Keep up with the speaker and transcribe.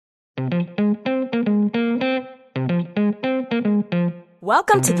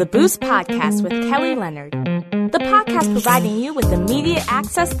Welcome to the Boost Podcast with Kelly Leonard, the podcast providing you with immediate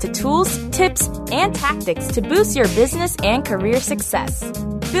access to tools, tips, and tactics to boost your business and career success.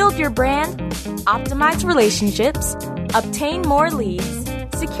 Build your brand, optimize relationships, obtain more leads,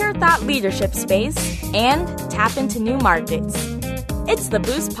 secure thought leadership space, and tap into new markets. It's the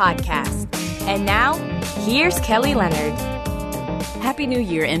Boost Podcast. And now, here's Kelly Leonard. Happy New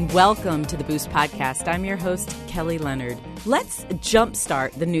Year and welcome to the Boost Podcast. I'm your host, Kelly Leonard. Let's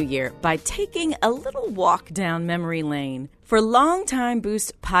jumpstart the new year by taking a little walk down memory lane. For longtime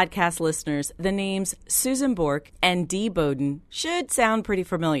Boost podcast listeners, the names Susan Borke and Dee Bowden should sound pretty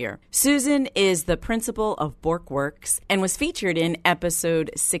familiar. Susan is the principal of Borke Works and was featured in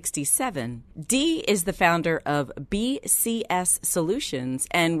episode 67. Dee is the founder of BCS Solutions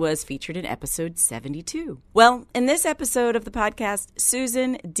and was featured in episode 72. Well, in this episode of the podcast,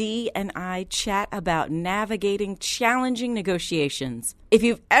 Susan, Dee, and I chat about navigating challenging negotiations. If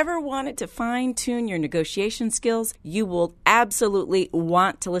you've ever wanted to fine-tune your negotiation skills, you will absolutely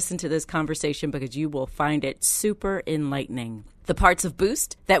want to listen to this conversation because you will find it super enlightening. The parts of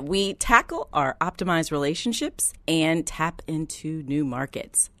Boost that we tackle are optimize relationships and tap into new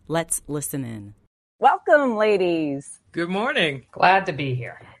markets. Let's listen in. Welcome, ladies. Good morning. Glad to be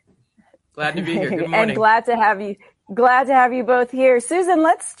here. Glad to be here. Good morning. And glad to have you both here. Susan,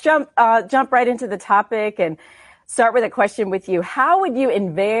 let's jump right into the topic and start with a question with you. How would you,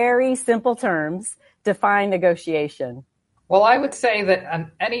 in very simple terms, define negotiation? Well, I would say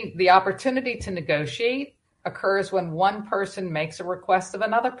that the opportunity to negotiate occurs when one person makes a request of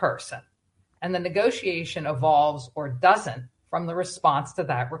another person, and the negotiation evolves or doesn't from the response to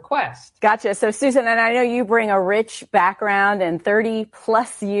that request. Gotcha. So, Susan, and I know you bring a rich background and 30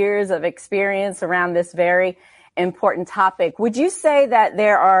 plus years of experience around this very important topic. Would you say that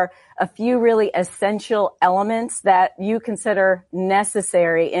there are a few really essential elements that you consider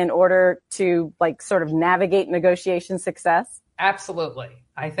necessary in order to sort of navigate negotiation success? Absolutely.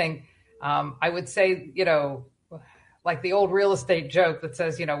 I think I would say, like the old real estate joke that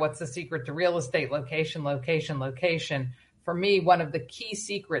says, what's the secret to real estate? Location, location, location. For me, one of the key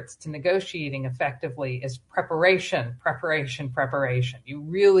secrets to negotiating effectively is preparation, preparation, preparation. You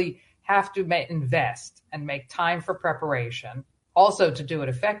really have to invest and make time for preparation, also to do it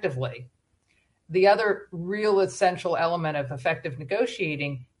effectively. The other real essential element of effective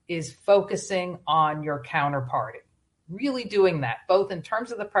negotiating is focusing on your counterparty. Really doing that, both in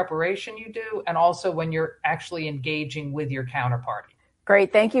terms of the preparation you do and also when you're actually engaging with your counterparty.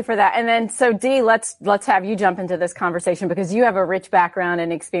 Great. Thank you for that. And then, so Dee, let's have you jump into this conversation because you have a rich background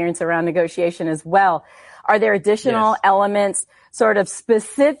and experience around negotiation as well. Are there additional elements sort of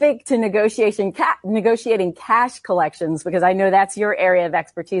specific to negotiating cash collections? Because I know that's your area of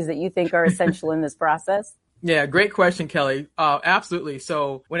expertise that you think are essential in this process. Yeah, great question, Kelly. Absolutely.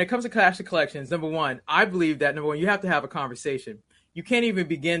 So when it comes to cash collections, number one, I believe that you have to have a conversation. You can't even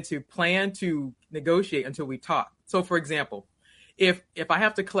begin to plan to negotiate until we talk. So for example, if I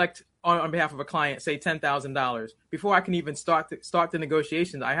have to collect on behalf of a client, say $10,000, before I can even start the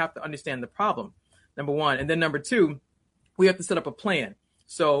negotiations, I have to understand the problem. Number one. And then number two, we have to set up a plan.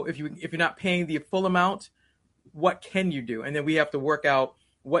 So if you're not paying the full amount, what can you do? And then we have to work out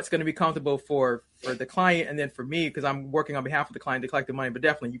what's going to be comfortable for the client and then for me, because I'm working on behalf of the client to collect the money. But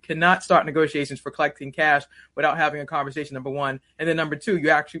definitely, you cannot start negotiations for collecting cash without having a conversation, number one. And then number two,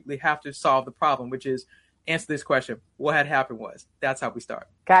 you actually have to solve the problem, which is answer this question. What had happened was. That's how we start.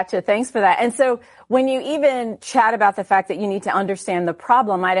 Gotcha. Thanks for that. And so when you even chat about the fact that you need to understand the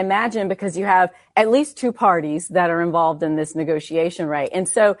problem, I'd imagine because you have at least two parties that are involved in this negotiation, right? And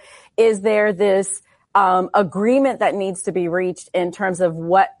so is there this agreement that needs to be reached in terms of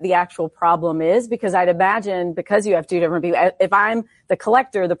what the actual problem is? Because I'd imagine because you have two different people, if I'm the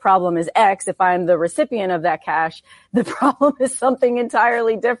collector, the problem is X. If I'm the recipient of that cash, the problem is something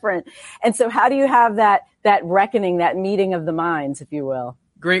entirely different. And so how do you have that reckoning, that meeting of the minds, if you will?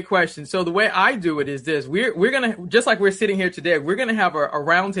 Great question. So the way I do it is this. We're going to, just like we're sitting here today, we're going to have a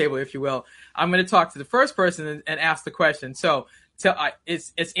round table, if you will. I'm going to talk to the first person and ask the question. So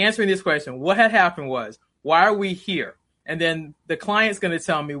it's answering this question. What had happened was, why are we here? And then the client's going to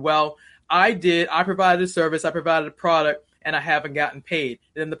tell me, well, I provided a service, I provided a product, and I haven't gotten paid.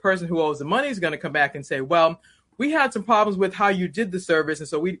 And then the person who owes the money is going to come back and say, well, we had some problems with how you did the service, and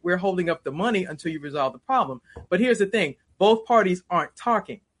so we're holding up the money until you resolve the problem. But here's the thing. Both parties aren't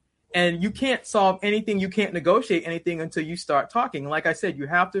talking. And you can't solve anything, you can't negotiate anything until you start talking. Like I said, you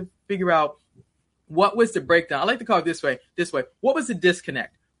have to figure out what was the breakdown. I like to call it this way. What was the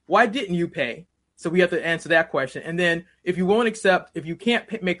disconnect? Why didn't you pay? So we have to answer that question. And then if you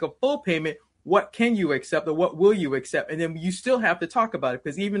can't make a full payment, what can you accept or what will you accept? And then you still have to talk about it,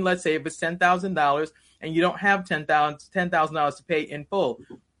 because even let's say if it's $10,000 and you don't have $10,000 to pay in full,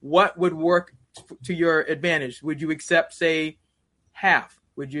 what would work to your advantage? Would you accept, say, half?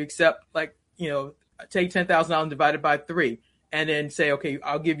 Would you accept, like, take $10,000 divided by 3 and then say, okay,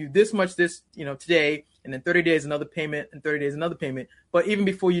 I'll give you this much today, and then 30 days another payment, and 30 days another payment. But even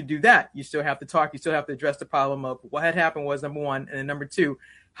before you do that, you still have to talk. You still have to address the problem of what had happened was number one, and then number two,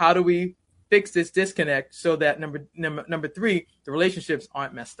 how do we fix this disconnect so that number three, the relationships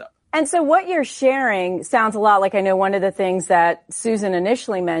aren't messed up. And so what you're sharing sounds a lot like, I know one of the things that Susan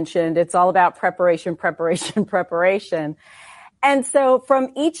initially mentioned, it's all about preparation. And so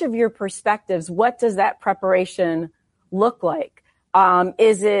from each of your perspectives, what does that preparation look like?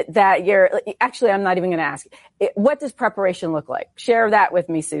 Is it that actually, I'm not even going to ask, what does preparation look like? Share that with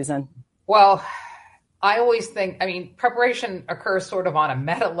me, Susan. Well, I always think, preparation occurs sort of on a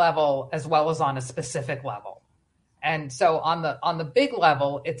meta level as well as on a specific level. And so on the big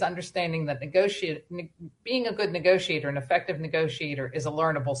level, it's understanding that being a good negotiator, an effective negotiator, is a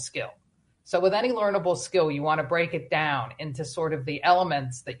learnable skill. So with any learnable skill, you want to break it down into sort of the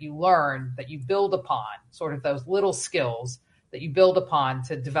elements that you learn, that you build upon, sort of those little skills that you build upon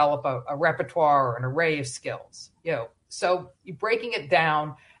to develop a repertoire or an array of skills. So you're breaking it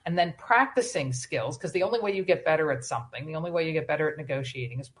down and then practicing skills, because the only way you get better at something, the only way you get better at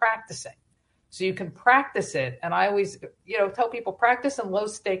negotiating is practicing. So you can practice it. And I always, tell people, practice in low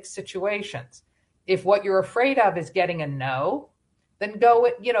stakes situations. If what you're afraid of is getting a no, then go,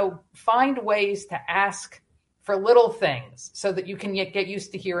 find ways to ask for little things so that you can get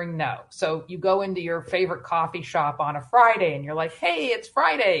used to hearing no. So you go into your favorite coffee shop on a Friday and you're like, hey, it's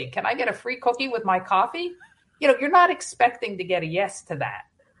Friday. Can I get a free cookie with my coffee? You're not expecting to get a yes to that.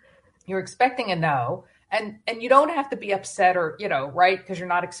 You're expecting a no. And you don't have to be upset or, right, because you're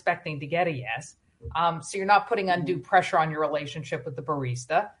not expecting to get a yes. So you're not putting undue pressure on your relationship with the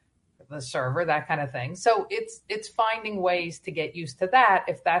barista, the server, that kind of thing. So it's finding ways to get used to that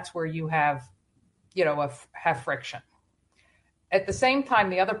if that's where you have friction. At the same time,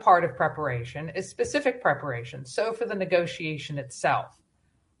 the other part of preparation is specific preparation. So for the negotiation itself,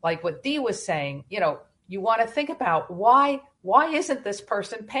 like what Dee was saying, you want to think about why isn't this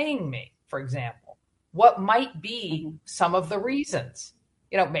person paying me, for example? What might be some of the reasons?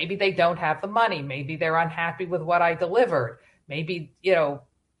 Maybe they don't have the money. Maybe they're unhappy with what I delivered. Maybe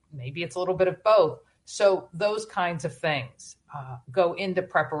it's a little bit of both. So those kinds of things go into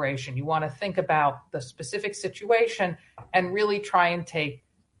preparation. You want to think about the specific situation and really try and take,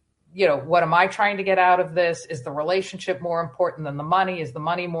 what am I trying to get out of this? Is the relationship more important than the money? Is the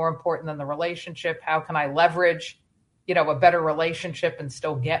money more important than the relationship? How can I leverage, a better relationship and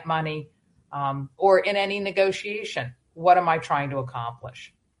still get money? Or in any negotiation, what am I trying to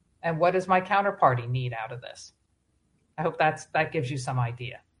accomplish? And what does my counterparty need out of this? I hope that gives you some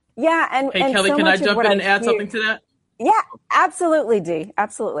idea. Yeah. And Kelly, so can I jump in and add hear... something to that? Yeah, absolutely, Dee.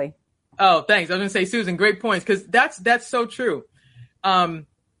 Absolutely. Oh, thanks. I was going to say, Susan, great points, because that's so true.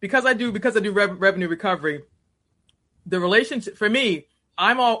 Because I do revenue recovery, the relationship for me,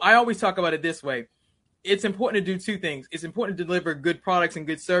 I always talk about it this way. It's important to do two things. It's important to deliver good products and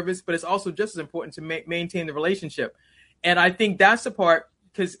good service, but it's also just as important to maintain the relationship. And I think that's the part,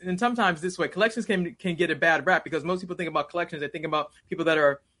 and sometimes this way, collections can get a bad rap, because most people think about collections, they think about people that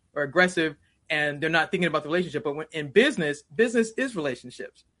are aggressive and they're not thinking about the relationship. But in business is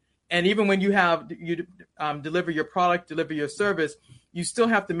relationships. And even when you deliver your product, deliver your service, you still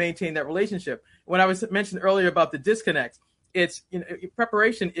have to maintain that relationship. When I was mentioned earlier about the disconnects, it's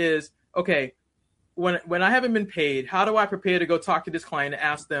preparation is, okay, when I haven't been paid, how do I prepare to go talk to this client and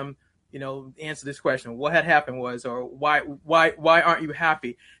ask them, answer this question? What had happened was, or why aren't you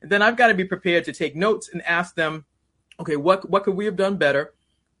happy? And then I've got to be prepared to take notes and ask them, okay, what could we have done better?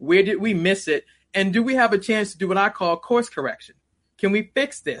 Where did we miss it? And do we have a chance to do what I call course correction? Can we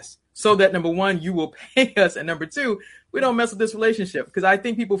fix this so that, number one, you will pay us, and number two, we don't mess with this relationship? Because I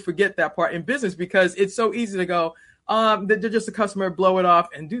think people forget that part in business, because it's so easy to go, they're just a customer, blow it off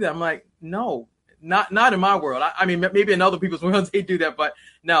and do that. I'm like, no. Not in my world. I mean, maybe in other people's worlds they do that, but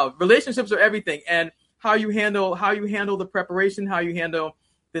no, relationships are everything. And how you handle the preparation, how you handle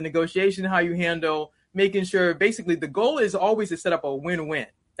the negotiation, how you handle making sure, basically the goal is always to set up a win-win.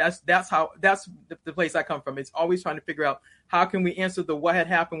 That's the place I come from. It's always trying to figure out how can we answer the what had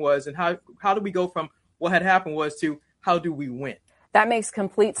happened was, and how do we go from what had happened was to how do we win? That makes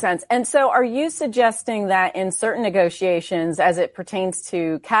complete sense. And so are you suggesting that in certain negotiations, as it pertains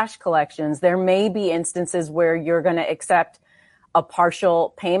to cash collections, there may be instances where you're going to accept a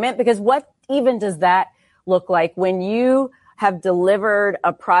partial payment? Because what even does that look like when you have delivered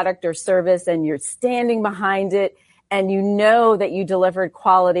a product or service and you're standing behind it and you know that you delivered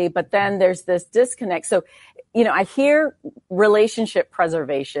quality, but then there's this disconnect. So, I hear relationship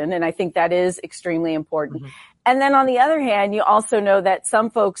preservation, and I think that is extremely important. Mm-hmm. And then on the other hand, you also know that some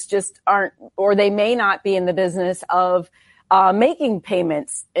folks just aren't, or they may not be in the business of making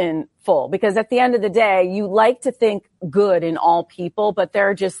payments in full, because at the end of the day, you like to think good in all people, but there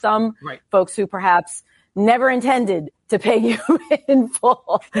are just some folks who perhaps never intended to pay you in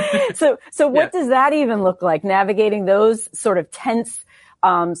full. So what does that even look like, navigating those sort of tense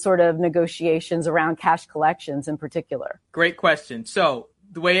sort of negotiations around cash collections in particular? Great question. So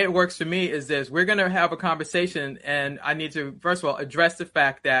the way it works for me is this: we're going to have a conversation, and I need to, first of all, address the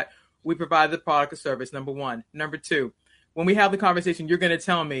fact that we provide the product or service, number one. Number two, when we have the conversation, you're going to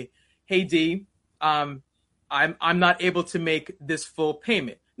tell me, hey, D, I'm not able to make this full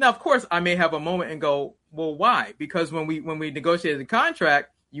payment. Now, of course, I may have a moment and go, well, why? Because when we negotiated the contract,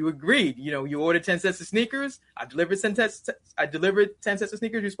 you agreed. You ordered 10 sets of sneakers. I delivered 10 sets of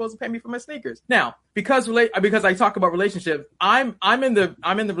sneakers. You're supposed to pay me for my sneakers. Now, because I talk about relationships, I'm in the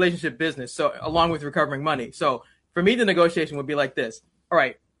relationship business. So along with recovering money. So for me, the negotiation would be like this. All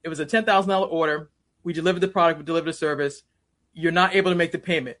right, it was a $10,000 order. We delivered the product. We delivered the service. You're not able to make the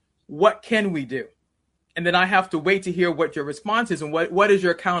payment. What can we do? And then I have to wait to hear what your response is and what is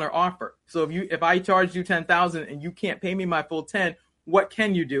your counter offer. So if I charge you $10,000 and you can't pay me my full 10, what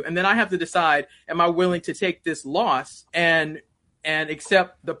can you do? And then I have to decide, am I willing to take this loss and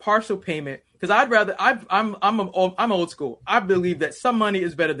accept the partial payment? Because I'm old school. I believe that some money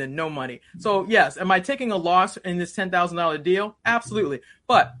is better than no money. So yes, am I taking a loss in this $10,000 deal? Absolutely.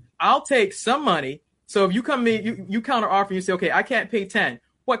 But I'll take some money. So if you come in, you counter offer, you say, okay, I can't pay 10.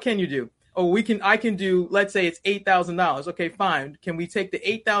 What can you do? Oh, I can do, let's say it's $8,000. Okay, fine. Can we take the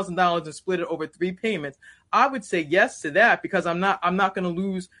 $8,000 and split it over 3 payments? I would say yes to that, because I'm not going to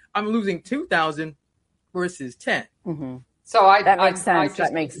lose. I'm losing 2,000 versus 10. Mm-hmm. So that makes sense.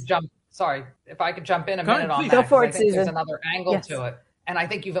 Sorry, if I could jump in a minute on that. Go for it, I think Susan. There's another angle to it. And I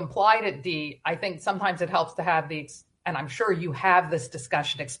think you've implied it, Dee. I think sometimes it helps to have and I'm sure you have this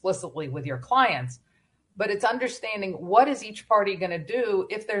discussion explicitly with your clients, but it's understanding what is each party going to do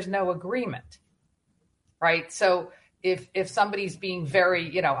if there's no agreement, right? So if somebody's being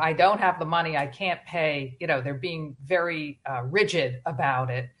very, I don't have the money, I can't pay, they're being very rigid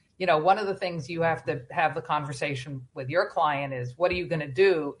about it. One of the things you have to have the conversation with your client is, what are you going to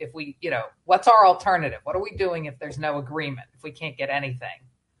do if we, what's our alternative? What are we doing if there's no agreement, if we can't get anything?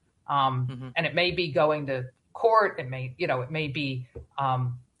 And it may be going to court. It may be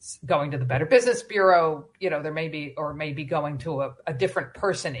going to the Better Business Bureau. There may be going to a different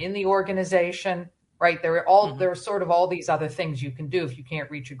person in the organization, right? There are sort of all these other things you can do if you can't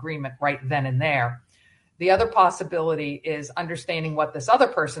reach agreement right then and there. The other possibility is understanding what this other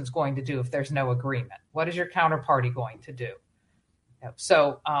person's going to do if there's no agreement. What is your counterparty going to do?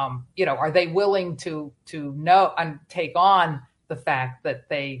 So, are they willing to know and take on the fact that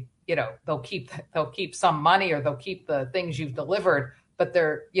they'll keep some money, or they'll keep the things you've delivered, but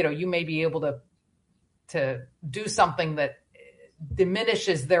you may be able to do something that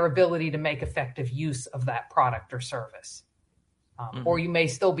diminishes their ability to make effective use of that product or service. Or you may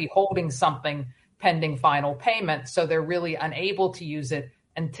still be holding something pending final payment, so they're really unable to use it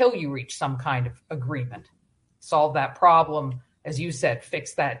until you reach some kind of agreement. Solve that problem, as you said,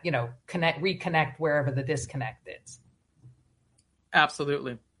 fix that, reconnect wherever the disconnect is.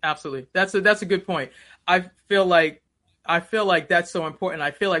 Absolutely. That's a good point. I feel like that's so important.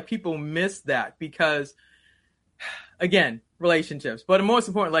 I feel like people miss that because, again, relationships. But most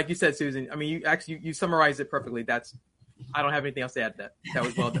important, like you said, Susan, I mean, you summarized it perfectly. I don't have anything else to add to that. That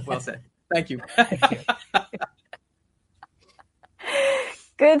was well said. Thank you.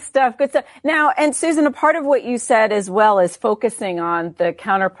 Good stuff. Now, and Susan, a part of what you said as well is focusing on the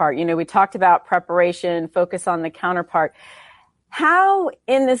counterpart. We talked about preparation, focus on the counterpart. How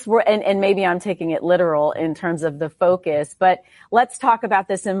in this world, and maybe I'm taking it literal in terms of the focus, but let's talk about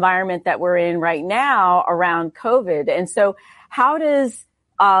this environment that we're in right now around COVID. And so how does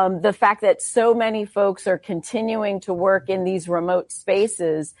the fact that so many folks are continuing to work in these remote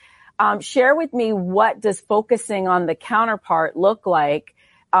spaces, share with me, what does focusing on the counterpart look like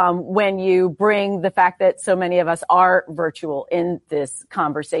when you bring the fact that so many of us are virtual in this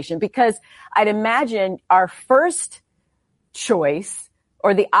conversation? Because I'd imagine our first choice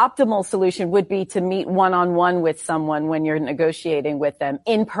or the optimal solution would be to meet one-on-one with someone when you're negotiating with them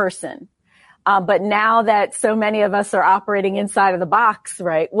in person. But now that so many of us are operating inside of the box,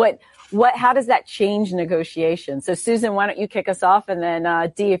 right? How does that change negotiation? So Susan, why don't you kick us off, and then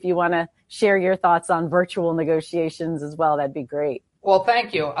Dee, if you want to share your thoughts on virtual negotiations as well, that'd be great. Well,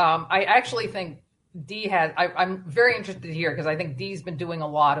 thank you. I actually think Dee I'm very interested to hear, because I think Dee's been doing a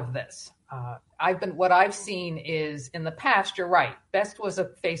lot of this. What I've seen is, in the past, you're right. Best was a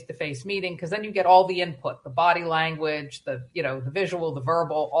face-to-face meeting, because then you get all the input, the body language, the visual, the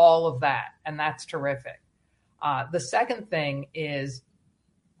verbal, all of that. And that's terrific. The second thing is,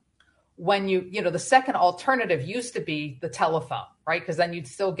 when the second alternative used to be the telephone, right? Because then you'd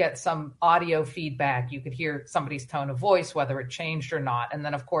still get some audio feedback. You could hear somebody's tone of voice, whether it changed or not. And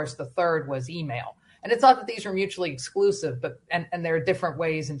then, of course, the third was email. And it's not that these are mutually exclusive, but and there are different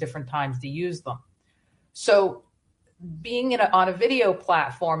ways and different times to use them. So being on a video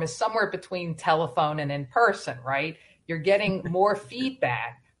platform is somewhere between telephone and in person, right? You're getting more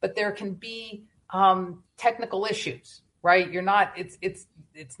feedback, but there can be technical issues, right?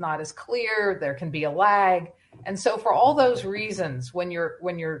 It's not as clear. There can be a lag. And so for all those reasons, when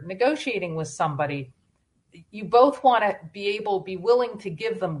you're negotiating with somebody, you both want to be willing to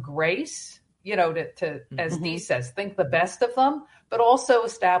give them grace, to as Dee says, think the best of them, but also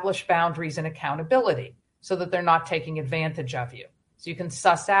establish boundaries and accountability so that they're not taking advantage of you. So you can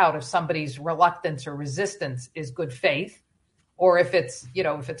suss out if somebody's reluctance or resistance is good faith, or if it's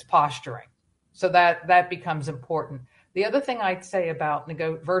posturing. So that becomes important. The other thing I'd say about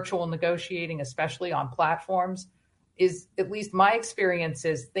virtual negotiating, especially on platforms, is, at least my experience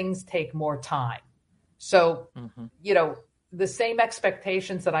is, things take more time. So, the same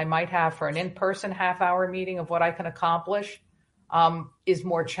expectations that I might have for an in-person half-hour meeting of what I can accomplish is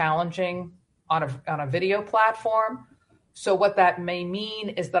more challenging on a video platform. So what that may mean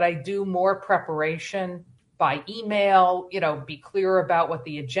is that I do more preparation by email, be clear about what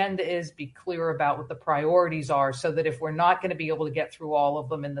the agenda is, be clear about what the priorities are, so that if we're not going to be able to get through all of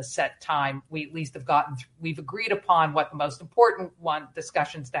them in the set time, we at least we've agreed upon what the most important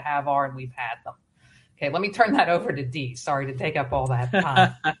discussions to have are, and we've had them. Okay, let me turn that over to Dee. Sorry to take up all that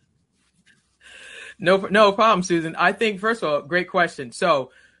time. No problem, Susan. I think, first of all, great question.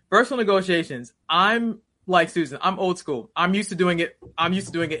 So virtual negotiations, I'm like Susan, I'm old school. I'm used to doing it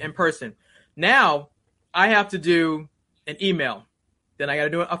in person. Now, I have to do an email. Then I got to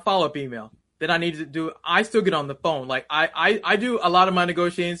do a follow-up email. Then I still get on the phone. Like I do a lot of my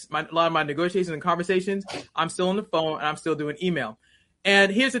negotiations, and conversations. I'm still on the phone and I'm still doing email.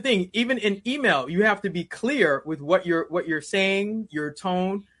 And here's the thing, even in email, you have to be clear with what you're saying, your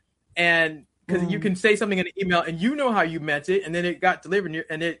tone, and because you can say something in an email and how you meant it, and then it got delivered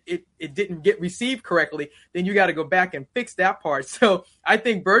and it didn't get received correctly, then you got to go back and fix that part. So I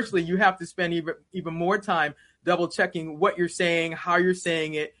think virtually you have to spend even more time double checking what you're saying, how you're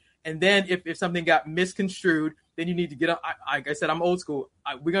saying it. And then if something got misconstrued, then you need to get on. Like I said, I'm old school.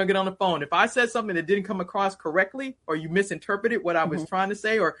 We're going to get on the phone. If I said something that didn't come across correctly, or you misinterpreted what I was trying to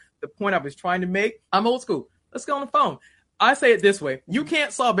say or the point I was trying to make, I'm old school. Let's go on the phone. I say it this way. You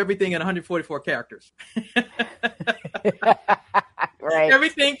can't solve everything in 144 characters. Right.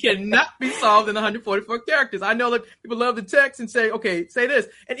 Everything cannot be solved in 144 characters. I know that people love to text and say, okay, say this.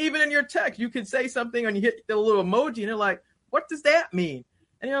 And even in your text, you can say something and you hit the little emoji and they're like, what does that mean?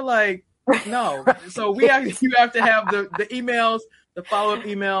 And you're like, no. So you have to have the emails, the follow-up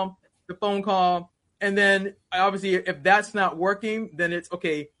email, the phone call. And then obviously if that's not working, then it's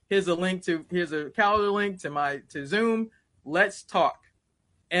okay. Here's a calendar link to Zoom. Let's talk.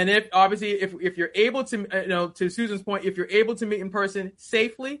 And if you're able to, to Susan's point, if you're able to meet in person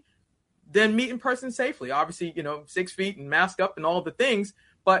safely, then meet in person safely. Obviously, 6 feet and mask up and all the things,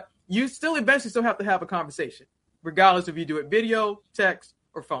 but you eventually still have to have a conversation, regardless if you do it video, text,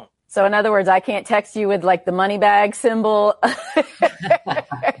 or phone. So in other words, I can't text you with like the money bag symbol.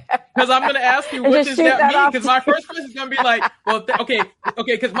 Because I'm going to ask you, what does that mean? Because my first question is going to be like, well, okay.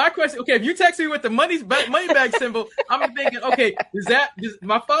 Because my question, if you text me with the money bag symbol, I'm thinking, okay,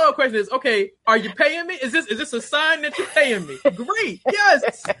 my follow-up question is, okay, are you paying me? Is this a sign that you're paying me? Great.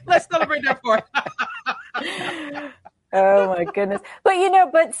 Yes. Let's celebrate that part. Oh my goodness.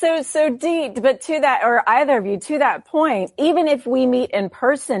 But so Dee, but to that, or either of you, to that point, even if we meet in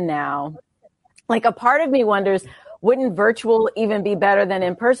person now, like a part of me wonders, wouldn't virtual even be better than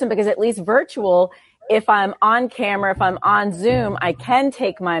in person? Because at least virtual, if I'm on camera, if I'm on Zoom, I can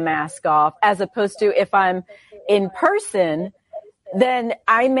take my mask off, as opposed to if I'm in person, then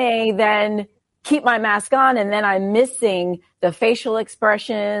I may then keep my mask on and then I'm missing the facial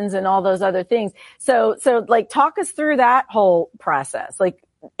expressions and all those other things. So like talk us through that whole process. Like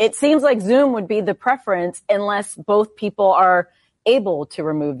it seems like Zoom would be the preference unless both people are able to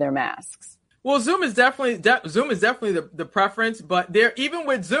remove their masks. Well, Zoom is definitely the preference, but even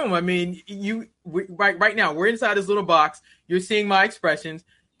with Zoom, I mean, right now we're inside this little box. You're seeing my expressions,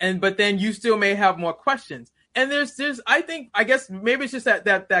 but then you still may have more questions. And I guess maybe it's just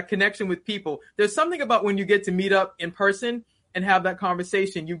that connection with people. There's something about when you get to meet up in person and have that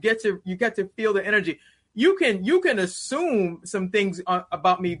conversation, you get to feel the energy. You can assume some things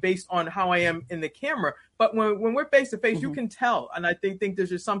about me based on how I am in the camera, but when we're face to face, you can tell. And I think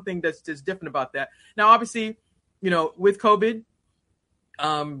there's just something that's just different about that. Now, obviously, with COVID,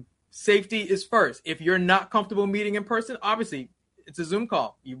 safety is first. If you're not comfortable meeting in person, obviously it's a Zoom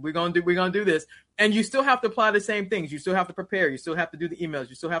call. We're gonna do this, and you still have to apply the same things. You still have to prepare. You still have to do the emails.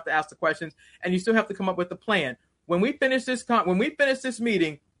 You still have to ask the questions, and you still have to come up with a plan. When we finish this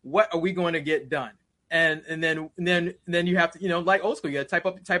meeting, what are we going to get done? And then you have to, like old school, you got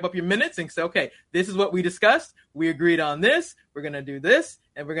to type up your minutes and say, okay, this is what we discussed. We agreed on this. We're going to do this,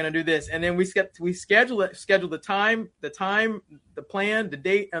 and we're going to do this. And then we schedule the time, the plan, the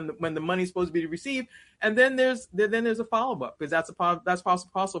date, and when the money's supposed to be received. And then there's a follow up, because that's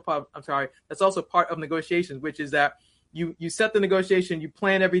also part of negotiations, which is that you set the negotiation, you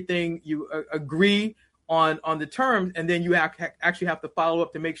plan everything, you agree on the terms, and then you actually have to follow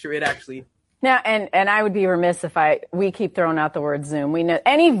up to make sure it actually. Now, and I would be remiss if we keep throwing out the word Zoom. We know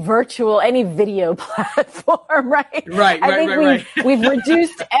any video platform, right? Right. I think we've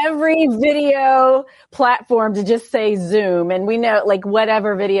reduced every video platform to just say Zoom. And we know, like,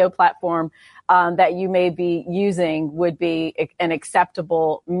 whatever video platform that you may be using would be an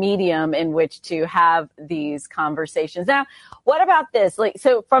acceptable medium in which to have these conversations. Now, what about this?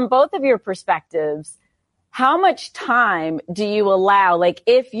 So from both of your perspectives, how much time do you allow? Like,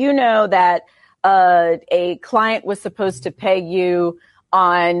 if you know that a client was supposed to pay you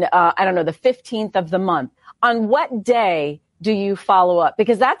on, the 15th of the month, on what day do you follow up?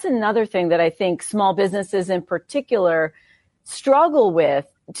 Because that's another thing that I think small businesses in particular struggle with,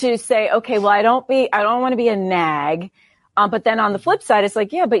 to say, okay, well, I don't want to be a nag. But then on the flip side, it's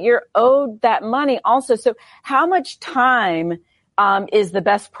like, yeah, but you're owed that money also. So how much time is the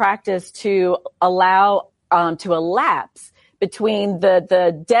best practice to allow to elapse between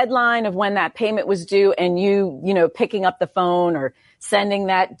the deadline of when that payment was due and you picking up the phone or sending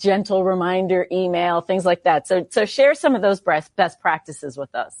that gentle reminder email, things like that. So share some of those best practices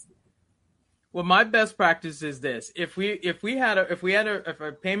with us. Well, my best practice is this: if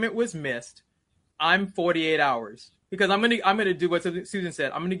a payment was missed, I'm 48 hours, because I'm gonna do what Susan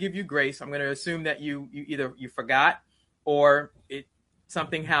said. I'm gonna give you grace. I'm gonna assume that you either forgot or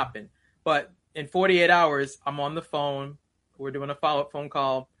something happened, but in 48 hours, I'm on the phone. We're doing a follow-up phone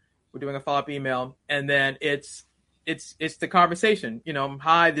call. We're doing a follow-up email, and then it's the conversation.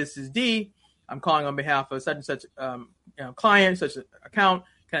 Hi, this is D. I'm calling on behalf of such and such client, such an account.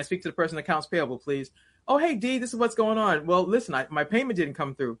 Can I speak to the person accounts payable, please? Oh, hey, D, this is what's going on. Well, listen, my payment didn't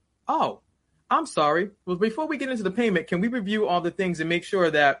come through. Oh, I'm sorry. Well, before we get into the payment, can we review all the things and make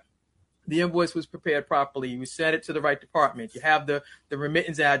sure that the invoice was prepared properly? You sent it to the right department. You have the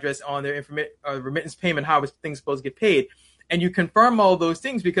remittance address on their remittance payment, how things supposed to get paid. And you confirm all those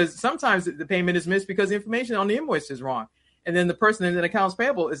things, because sometimes the payment is missed because the information on the invoice is wrong. And then the person in the accounts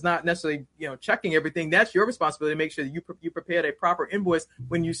payable is not necessarily, checking everything. That's your responsibility to make sure that you prepared a proper invoice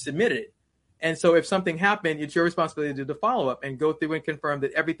when you submitted it. And so if something happened, it's your responsibility to do the follow-up and go through and confirm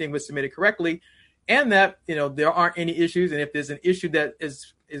that everything was submitted correctly, and that, there aren't any issues. And if there's an issue that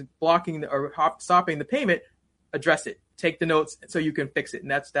is blocking or stopping the payment, address it. Take the notes so you can fix it. And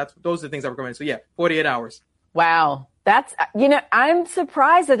those are the things I recommend. So 48 hours. Wow. That's, I'm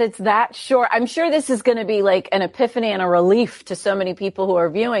surprised that it's that short. I'm sure this is going to be like an epiphany and a relief to so many people who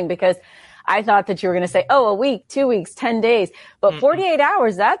are viewing, because I thought that you were going to say, a week, 2 weeks, 10 days, but 48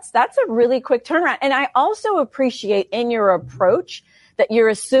 hours, that's a really quick turnaround. And I also appreciate in your approach that you're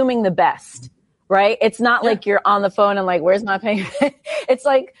assuming the best, right? It's not like you're on the phone and like, where's my payment? It's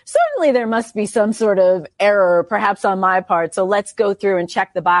like, certainly there must be some sort of error, perhaps on my part. So let's go through and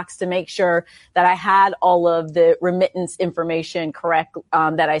check the box to make sure that I had all of the remittance information correct,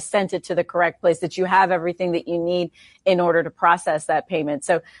 that I sent it to the correct place, that you have everything that you need in order to process that payment.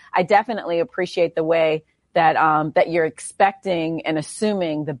 So I definitely appreciate the way that, that you're expecting and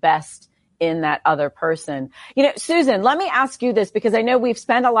assuming the best in that other person. Susan, let me ask you this, because I know we've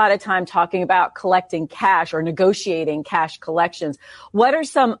spent a lot of time talking about collecting cash or negotiating cash collections. What are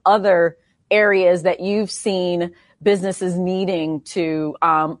some other areas that you've seen businesses needing to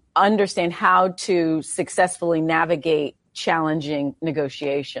understand how to successfully navigate challenging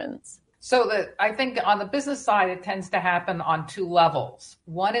negotiations? So I think on the business side, it tends to happen on two levels.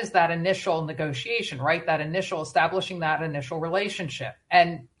 One is that initial negotiation, right? That initial establishing that initial relationship.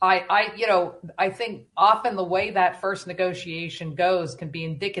 And I think often the way that first negotiation goes can be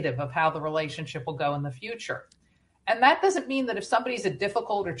indicative of how the relationship will go in the future. And that doesn't mean that if somebody's a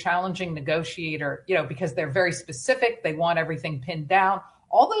difficult or challenging negotiator, because they're very specific, they want everything pinned down,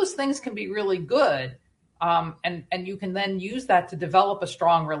 all those things can be really good. And you can then use that to develop a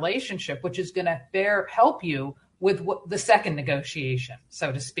strong relationship, which is going to help you with the second negotiation,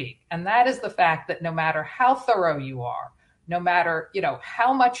 so to speak. And that is the fact that no matter how thorough you are, no matter,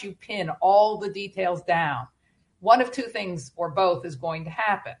 how much you pin all the details down, one of two things or both is going to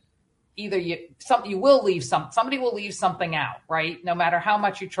happen. Either somebody will leave something out, right? No matter how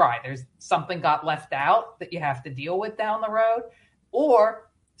much you try, there's something got left out that you have to deal with down the road, or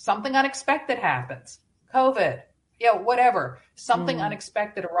something unexpected happens. COVID, whatever. Something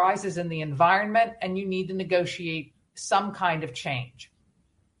unexpected arises in the environment and you need to negotiate some kind of change.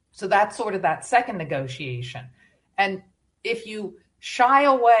 So that's sort of that second negotiation. And if you shy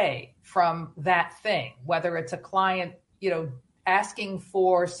away from that thing, whether it's a client, asking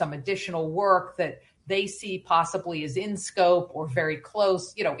for some additional work that they see possibly is in scope or very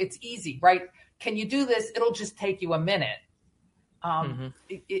close, it's easy, right? Can you do this? It'll just take you a minute.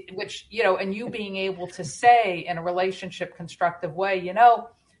 Which, and you being able to say in a relationship constructive way,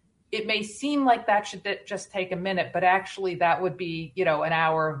 it may seem like that should just take a minute, but actually that would be, an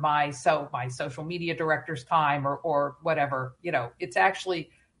hour of my social media director's time or whatever, it's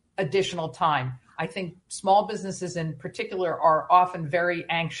actually additional time. I think small businesses in particular are often very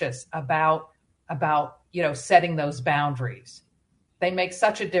anxious about setting those boundaries. They make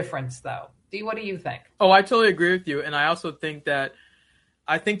such a difference, though. Dee, what do you think? Oh, I totally agree with you. And I also think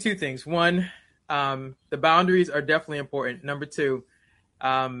two things. One, the boundaries are definitely important. Number two,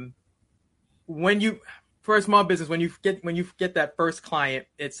 for a small business, when you get that first client,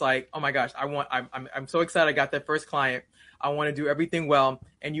 it's like, oh my gosh, I'm so excited I got that first client. I want to do everything well,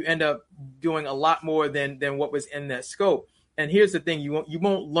 and you end up doing a lot more than what was in that scope. And here's the thing: you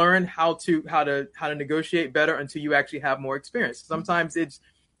won't learn how to negotiate better until you actually have more experience. Sometimes it's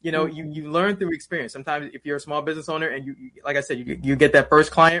you learn through experience. Sometimes if you're a small business owner and you like I said, you get that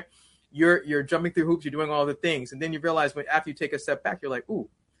first client, you're jumping through hoops, you're doing all the things, and then you realize after you take a step back, you're like, ooh,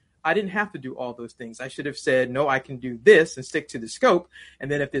 I didn't have to do all those things. I should have said, no, I can do this and stick to the scope.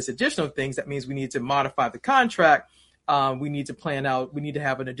 And then if there's additional things, that means we need to modify the contract. We need to plan out, we need to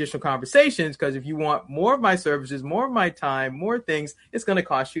have an additional conversations, because if you want more of my services, more of my time, more things, it's going to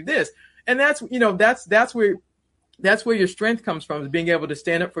cost you this. And that's where your strength comes from, is being able to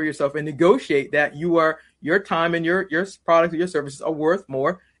stand up for yourself and negotiate that your time and your product or your services are worth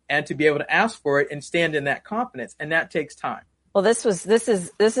more, and to be able to ask for it and stand in that confidence. And that takes time. Well, this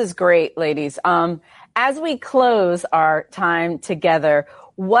is great, ladies. As we close our time together,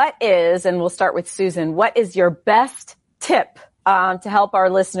 what is, and we'll start with Susan, what is your best tip to help our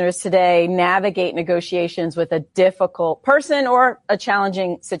listeners today navigate negotiations with a difficult person or a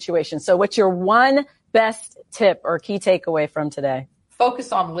challenging situation? So what's your one best tip or key takeaway from today?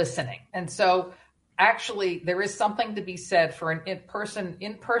 Focus on listening. And so actually there is something to be said for an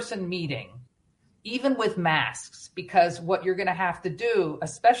in-person meeting, even with masks, because what you're going to have to do,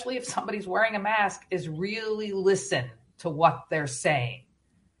 especially if somebody's wearing a mask, is really listen to what they're saying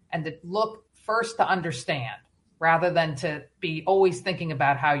and to look first to understand rather than to be always thinking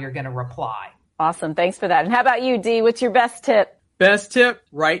about how you're going to reply. Awesome. Thanks for that. And how about you, Dee? What's your best tip? Best tip,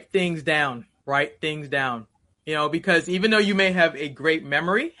 write things down. Write things down. Because even though you may have a great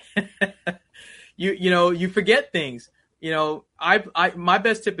memory, you forget things. My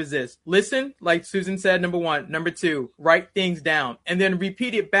best tip is this: listen, like Susan said, number one. Number two, write things down, and then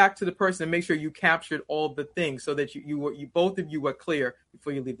repeat it back to the person and make sure you captured all the things so that you both of you were clear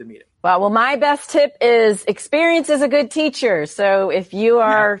before you leave the meeting. Well, my best tip is experience is a good teacher. So if you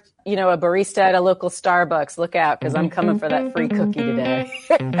are, a barista at a local Starbucks, look out, because I'm coming for that free cookie today.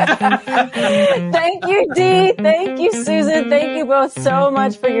 Thank you, Dee. Thank you, Susan. Thank you both so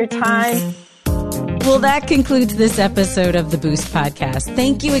much for your time. Well, that concludes this episode of the Boost Podcast.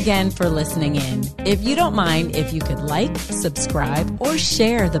 Thank you again for listening in. If you don't mind, if you could like, subscribe, or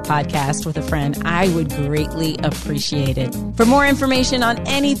share the podcast with a friend, I would greatly appreciate it. For more information on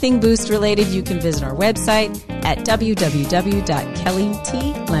anything Boost related, you can visit our website at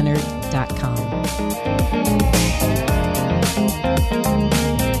www.kellytleonard.com.